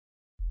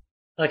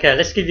Okay,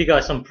 let's give you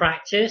guys some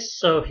practice.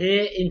 So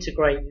here,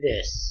 integrate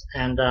this,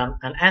 and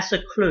as a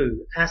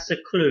clue,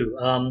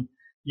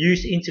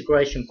 use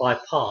integration by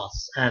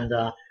parts, and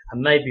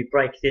maybe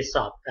break this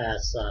up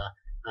as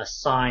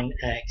sine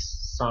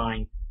x,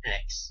 sine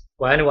x.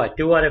 Well, anyway,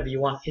 do whatever you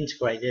want.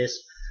 Integrate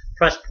this.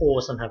 Press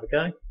pause and have a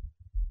go.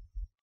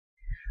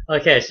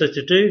 Okay, so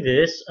to do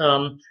this,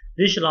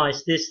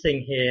 visualize this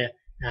thing here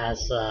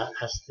as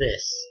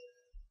this.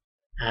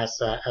 As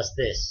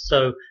this.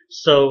 So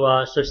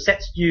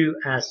set u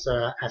as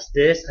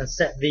this, and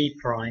set v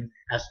prime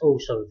as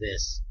also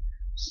this.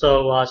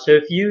 So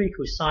if u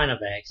equals sine of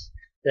x,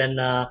 then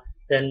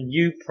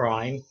u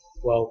prime,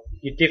 well,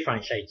 you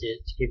differentiate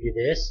it to give you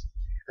this,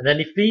 and then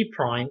if v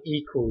prime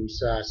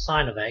equals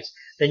sine of x,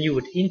 then you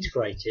would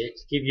integrate it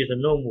to give you the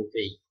normal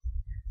v.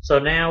 So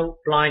now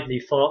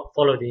blindly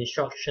follow the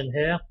instruction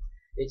here.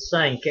 It's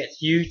saying get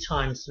u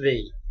times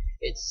v.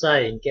 It's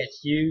saying get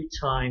u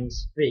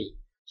times v.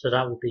 So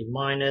that would be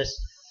minus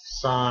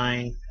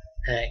sine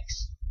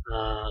x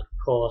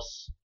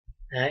cos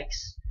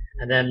x,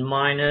 and then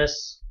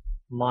minus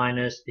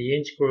the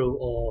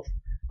integral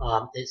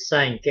of, it's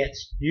saying get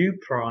u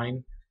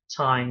prime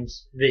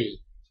times v.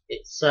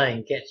 It's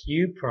saying get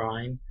u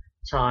prime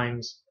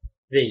times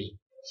v.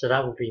 So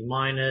that would be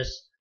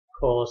minus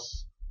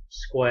cos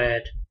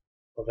squared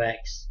of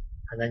x,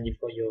 and then you've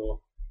got your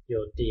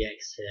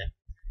dx here.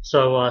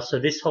 So so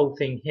this whole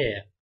thing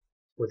here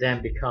will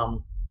then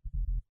become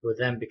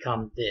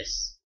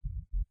this.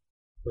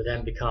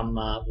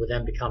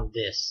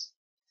 This.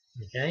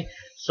 Okay.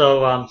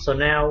 So so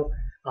now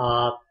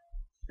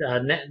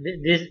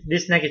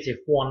this negative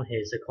 1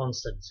 here is a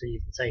constant, so you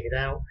can take it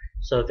out.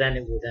 So then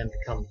it will then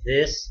become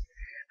this,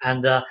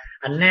 and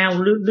now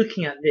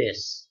looking at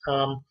this,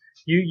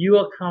 you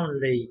are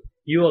currently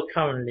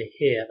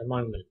here at the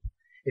moment.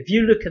 If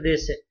you look at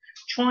this,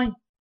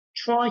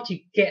 try to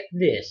get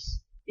this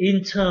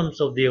in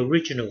terms of the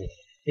original,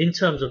 in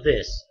terms of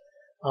this.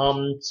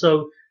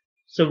 So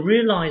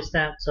realize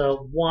that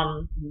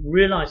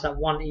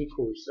one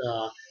equals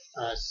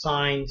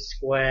sine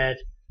squared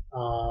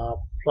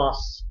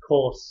plus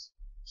cos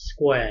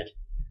squared.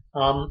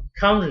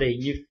 Currently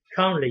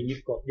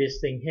you've got this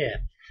thing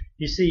here.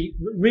 You see,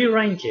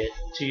 rearrange it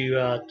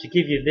to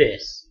give you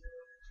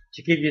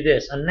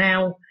this, and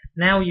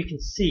now you can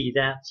see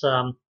that.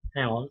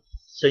 Hang on.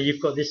 So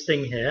you've got this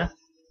thing here,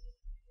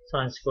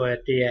 sine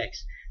squared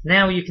dx.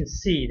 Now you can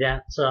see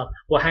that.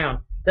 Well, hang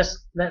on.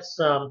 Let's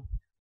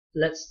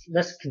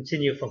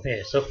continue from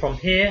here. So from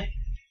here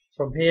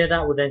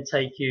that will then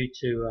take you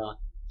to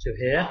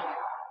here.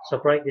 So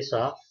break this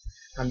up,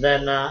 and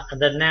then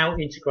now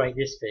integrate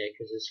this bit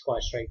because it's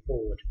quite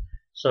straightforward.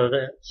 So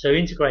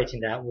integrating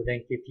that will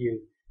then give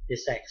you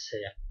this x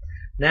here.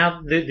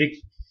 Now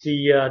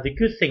the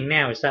good thing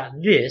now is that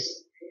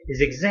this is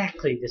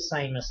exactly the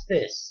same as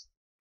this.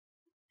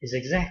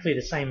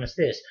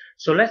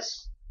 So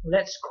let's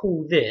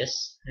call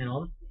this. Hang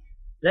on.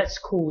 Let's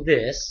call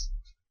this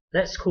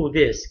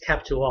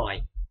capital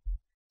I.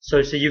 So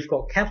you've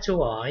got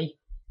capital I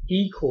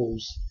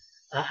equals,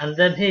 and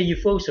then here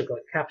you've also got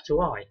capital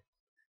I.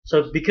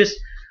 So because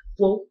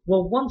well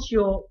once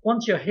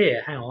you're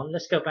here, hang on,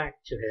 let's go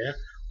back to here.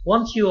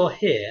 Once you are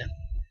here,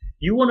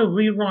 you want to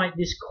rewrite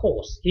this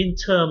cos in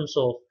terms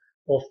of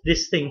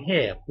this thing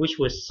here, which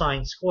was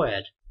sine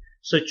squared.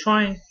 So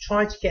try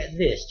to get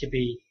this to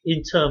be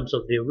in terms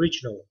of the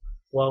original.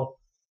 Well,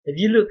 if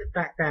you look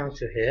back down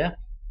to here,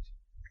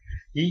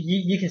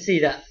 you can see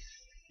that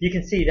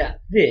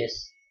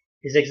this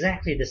is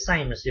exactly the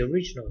same as the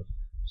original.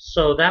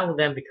 So that will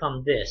then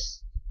become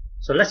this.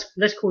 So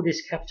let's call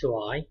this capital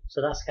I.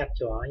 So that's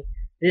capital I.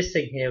 This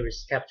thing here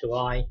is capital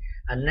I,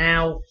 and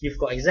now you've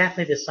got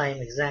exactly the same.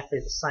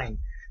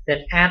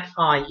 Then add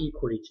I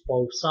equally to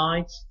both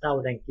sides. That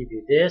will then give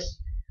you this,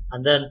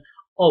 and then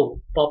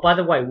but by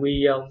the way,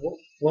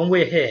 when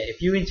we're here,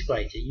 if you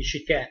integrate it, you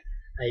should get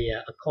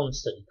a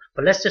constant.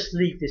 But let's just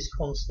leave this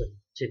constant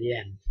to the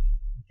end.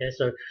 Okay,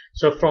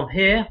 so from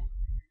here,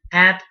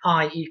 add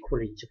I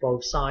equally to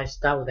both sides.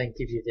 That will then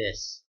give you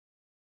this,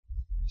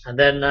 and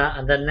then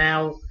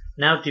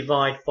now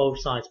divide both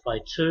sides by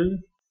 2.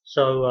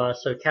 So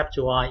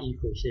capital I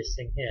equals this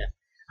thing here,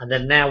 and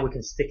then now we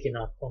can stick in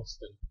our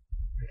constant.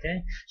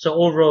 Okay, so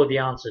overall the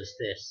answer is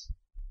this.